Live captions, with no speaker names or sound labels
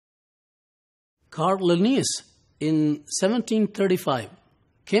Carl Linnaeus in 1735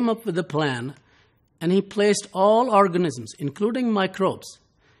 came up with a plan, and he placed all organisms, including microbes,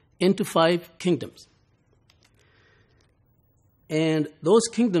 into 5 kingdoms. And those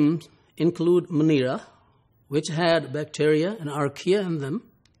kingdoms include Monera, which had bacteria and Archea in them,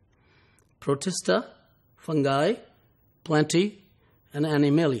 Protista, Fungi, Plenty, and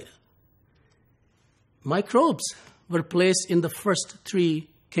Animalia. Microbes were placed in the first 3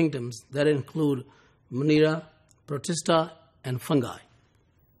 kingdoms that include Monera, Protista, and Fungi.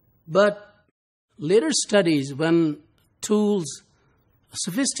 But later studies, when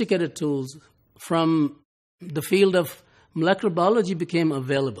sophisticated tools from the field of molecular biology became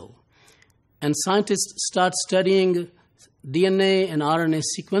available, and scientists start studying DNA and RNA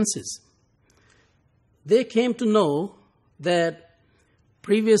sequences, they came to know that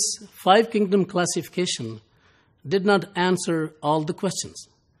previous 5-kingdom classification did not answer all the questions.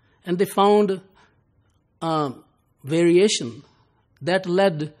 And they found variation that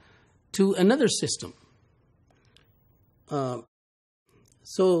led to another system.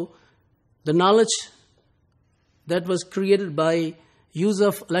 So the knowledge that was created by use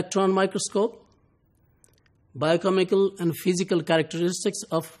of electron microscope, biochemical and physical characteristics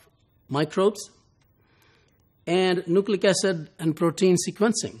of microbes, and nucleic acid and protein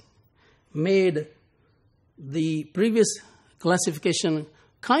sequencing made the previous classification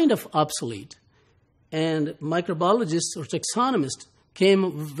kind of obsolete, and microbiologists or taxonomists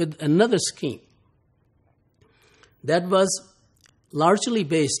came with another scheme that was largely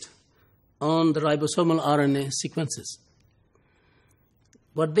based on the ribosomal RNA sequences.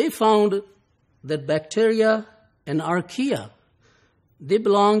 What they found that bacteria and Archea, they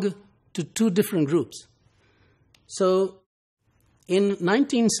belong to 2 different groups. So in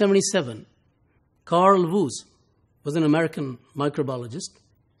 1977, Carl Woese was an American microbiologist.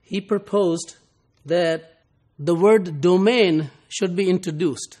 He proposed that the word domain should be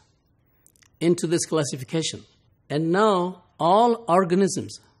introduced into this classification. And now all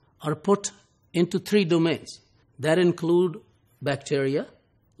organisms are put into 3 domains that include bacteria,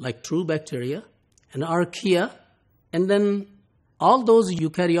 like true bacteria, and Archea, and then all those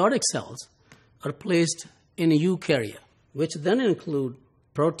eukaryotic cells are placed in Eucarya, which then include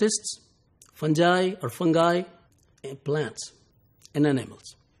protists, fungi, and plants, and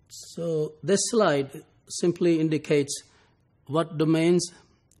animals. So this slide simply indicates what domains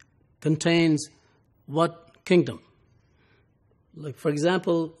contains what kingdom. Like, for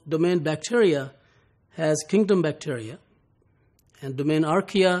example, domain bacteria has kingdom bacteria, and domain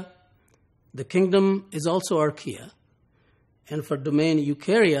Archea, the kingdom is also Archea. And for domain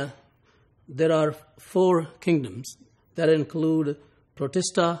Eucarya, there are 4 kingdoms that include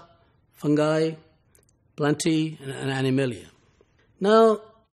Protista, Fungi, Plenty, and Animalia. Now,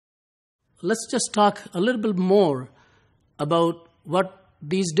 let's just talk a little bit more about what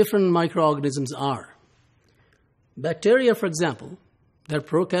these different microorganisms are. Bacteria, for example, they're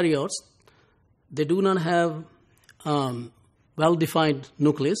prokaryotes. They do not have well-defined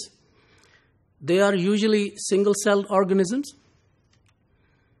nucleus. They are usually single-celled organisms,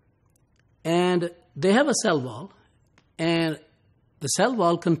 and they have a cell wall, and the cell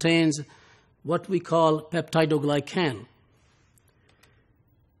wall contains what we call peptidoglycan.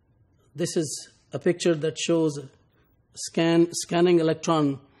 This is a picture that shows a scanning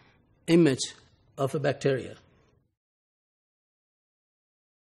electron image of a bacteria.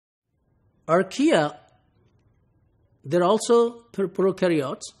 Archea, they're also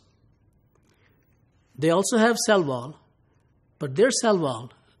prokaryotes. They also have cell wall, but their cell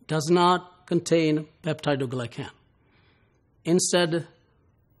wall does not contain peptidoglycan. Instead,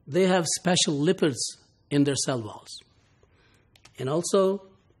 they have special lipids in their cell walls. And also,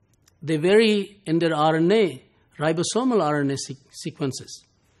 they vary in their RNA, ribosomal RNA sequences.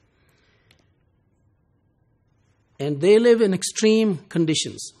 And they live in extreme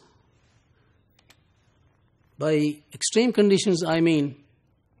conditions. By extreme conditions, I mean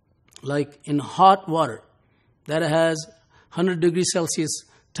like in hot water that has 100 degrees Celsius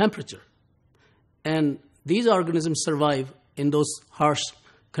temperature. And these organisms survive in those harsh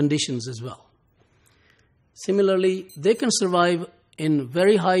conditions as well. Similarly, they can survive in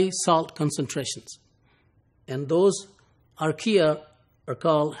very high salt concentrations. And those Archea are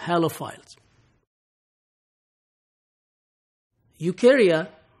called halophiles. Eukarya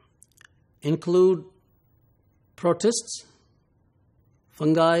include protists,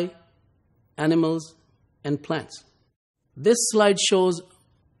 fungi, animals, and plants. This slide shows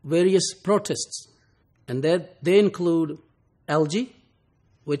various protists, and that they include algae,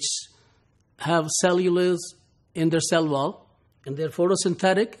 which have cellulose in their cell wall, and they're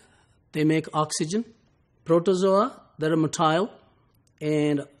photosynthetic. they make oxygen. Protozoa, they're motile,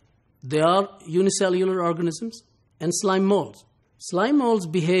 and they are unicellular organisms. And slime molds. Slime molds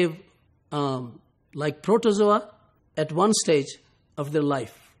behave like protozoa at one stage of their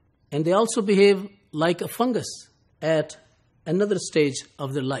life. And they also behave like a fungus at another stage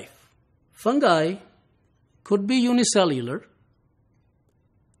of their life. Fungi could be unicellular,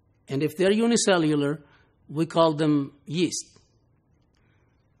 and if they're unicellular, we call them yeast.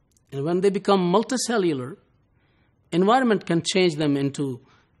 And when they become multicellular, environment can change them into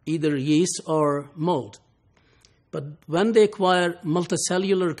either yeast or mold. But when they acquire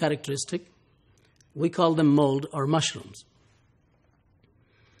multicellular characteristic, we call them mold or mushrooms.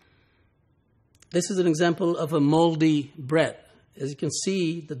 This is an example of a moldy bread. As you can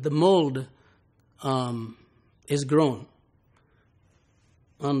see, that the mold is grown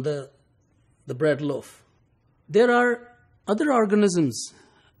on the bread loaf. There are other organisms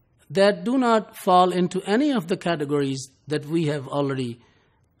that do not fall into any of the categories that we have already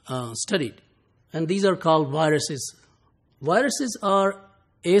studied. And these are called viruses. Viruses are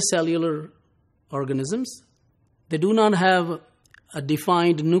acellular organisms. They do not have a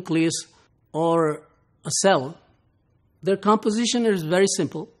defined nucleus or a cell. Their composition is very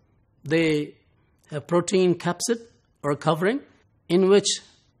simple. They have protein capsid or covering in which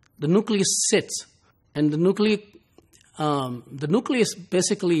the nucleus sits. And the nucleus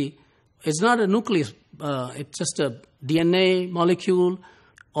basically is not a nucleus. It's just a DNA molecule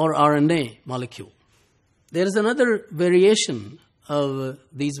or RNA molecule. There is another variation of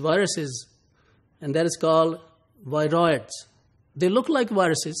these viruses, and that is called viroids. They look like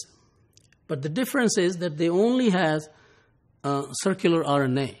viruses, but the difference is that they only have circular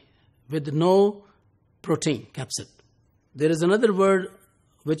RNA with no protein capsid. There is another word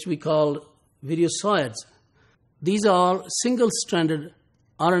which we call virusoids. These are single-stranded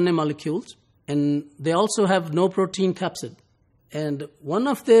RNA molecules, and they also have no protein capsid. And one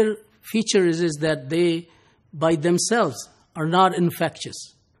of their features is that they, by themselves, are not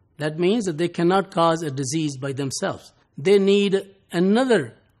infectious. That means that they cannot cause a disease by themselves. They need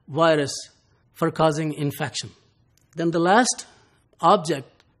another virus for causing infection. Then the last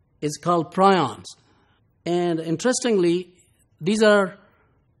object is called prions. And interestingly, these are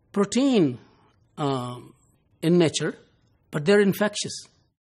protein in nature, but they're infectious.